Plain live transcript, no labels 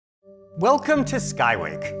Welcome to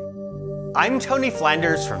SkyWeek. I'm Tony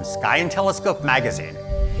Flanders from Sky and Telescope magazine,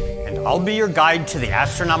 and I'll be your guide to the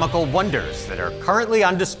astronomical wonders that are currently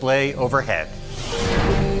on display overhead.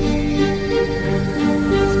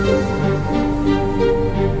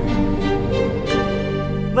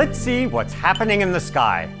 Let's see what's happening in the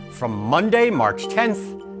sky from Monday, March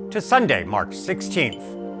 10th to Sunday, March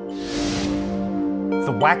 16th.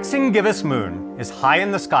 The waxing gibbous moon is high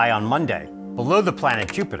in the sky on Monday, below the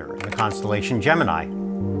planet Jupiter in the constellation Gemini.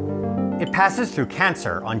 It passes through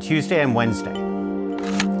Cancer on Tuesday and Wednesday,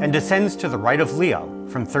 and descends to the right of Leo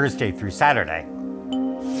from Thursday through Saturday.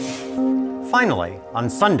 Finally, on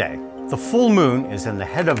Sunday, the full moon is in the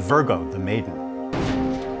head of Virgo, the maiden.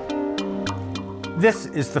 This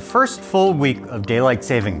is the first full week of daylight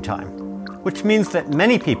saving time, which means that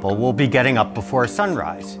many people will be getting up before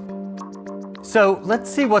sunrise. So let's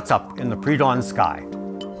see what's up in the pre-dawn sky.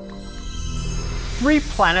 3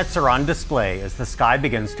 planets are on display as the sky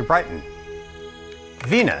begins to brighten.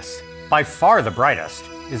 Venus, by far the brightest,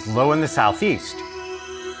 is low in the southeast.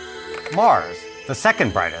 Mars, the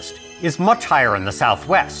second brightest, is much higher in the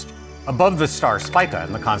southwest, above the star Spica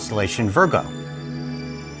in the constellation Virgo.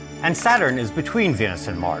 And Saturn is between Venus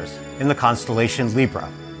and Mars, in the constellation Libra.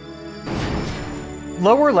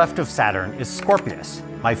 Lower left of Saturn is Scorpius,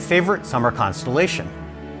 my favorite summer constellation.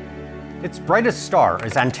 Its brightest star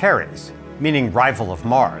is Antares, meaning rival of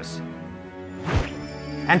Mars.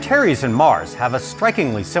 Antares and Mars have a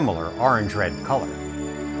strikingly similar orange-red color.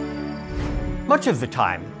 Much of the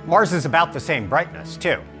time, Mars is about the same brightness,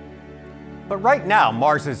 too. But right now,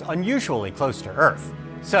 Mars is unusually close to Earth,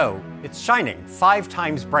 so it's shining 5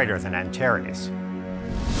 times brighter than Antares.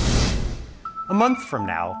 A month from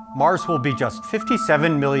now, Mars will be just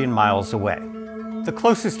 57 million miles away, the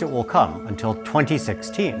closest it will come until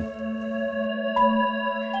 2016.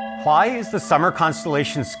 Why is the summer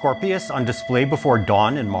constellation Scorpius on display before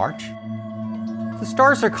dawn in March? The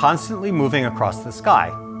stars are constantly moving across the sky,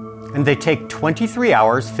 and they take 23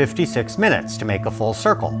 hours 56 minutes to make a full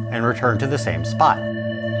circle and return to the same spot.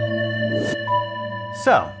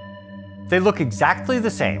 So, they look exactly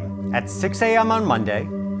the same at 6 a.m. on Monday,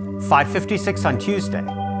 5:56 on Tuesday,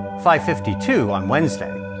 5:52 on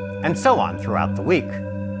Wednesday, and so on throughout the week.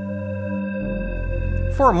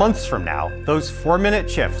 4 months from now, those 4-minute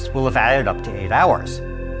shifts will have added up to 8 hours.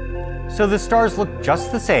 So the stars look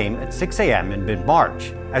just the same at 6 a.m. in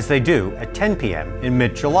mid-March as they do at 10 p.m. in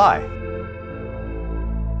mid-July.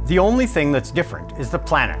 The only thing that's different is the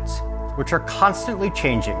planets, which are constantly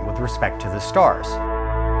changing with respect to the stars.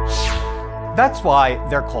 That's why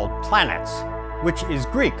they're called planets, which is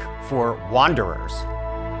Greek for wanderers.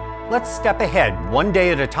 Let's step ahead one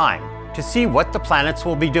day at a time to see what the planets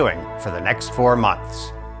will be doing for the next 4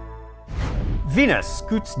 months. Venus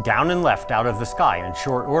scoots down and left out of the sky in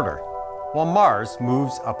short order, while Mars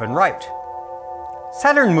moves up and right.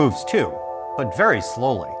 Saturn moves too, but very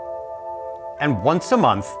slowly. And once a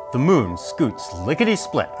month, the moon scoots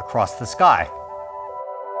lickety-split across the sky.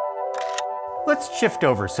 Let's shift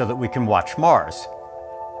over so that we can watch Mars.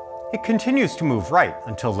 It continues to move right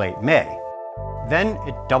until late May. Then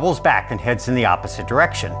it doubles back and heads in the opposite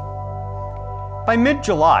direction. By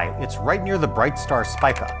mid-July, it's right near the bright star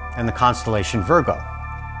Spica in the constellation Virgo,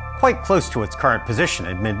 quite close to its current position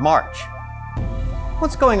in mid-March.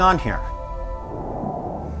 What's going on here?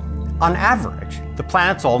 On average, the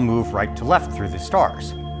planets all move right to left through the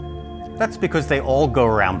stars. That's because they all go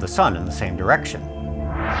around the sun in the same direction.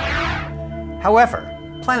 However,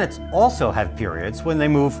 planets also have periods when they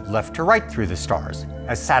move left to right through the stars,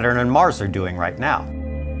 as Saturn and Mars are doing right now.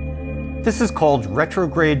 This is called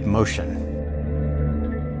retrograde motion.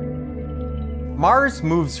 Mars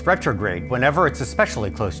moves retrograde whenever it's especially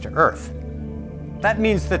close to Earth. That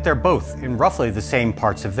means that they're both in roughly the same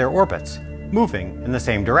parts of their orbits, moving in the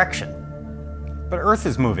same direction. But Earth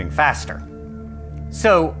is moving faster.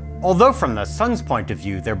 So, although from the Sun's point of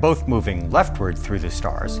view they're both moving leftward through the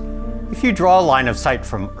stars, if you draw a line of sight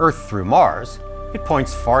from Earth through Mars, it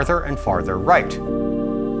points farther and farther right.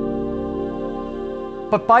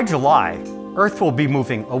 But by July, Earth will be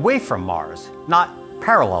moving away from Mars, not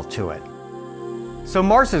parallel to it. So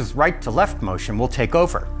Mars's right-to-left motion will take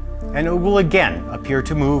over, and it will again appear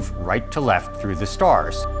to move right to left through the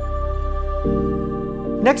stars.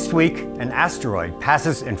 Next week, an asteroid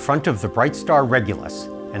passes in front of the bright star Regulus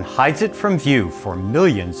and hides it from view for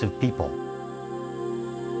millions of people.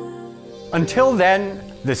 Until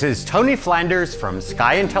then, this is Tony Flanders from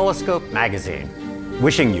Sky and Telescope magazine,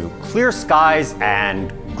 wishing you clear skies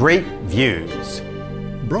and great views.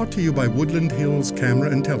 Brought to you by Woodland Hills Camera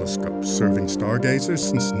and Telescopes, serving stargazers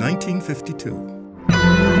since 1952.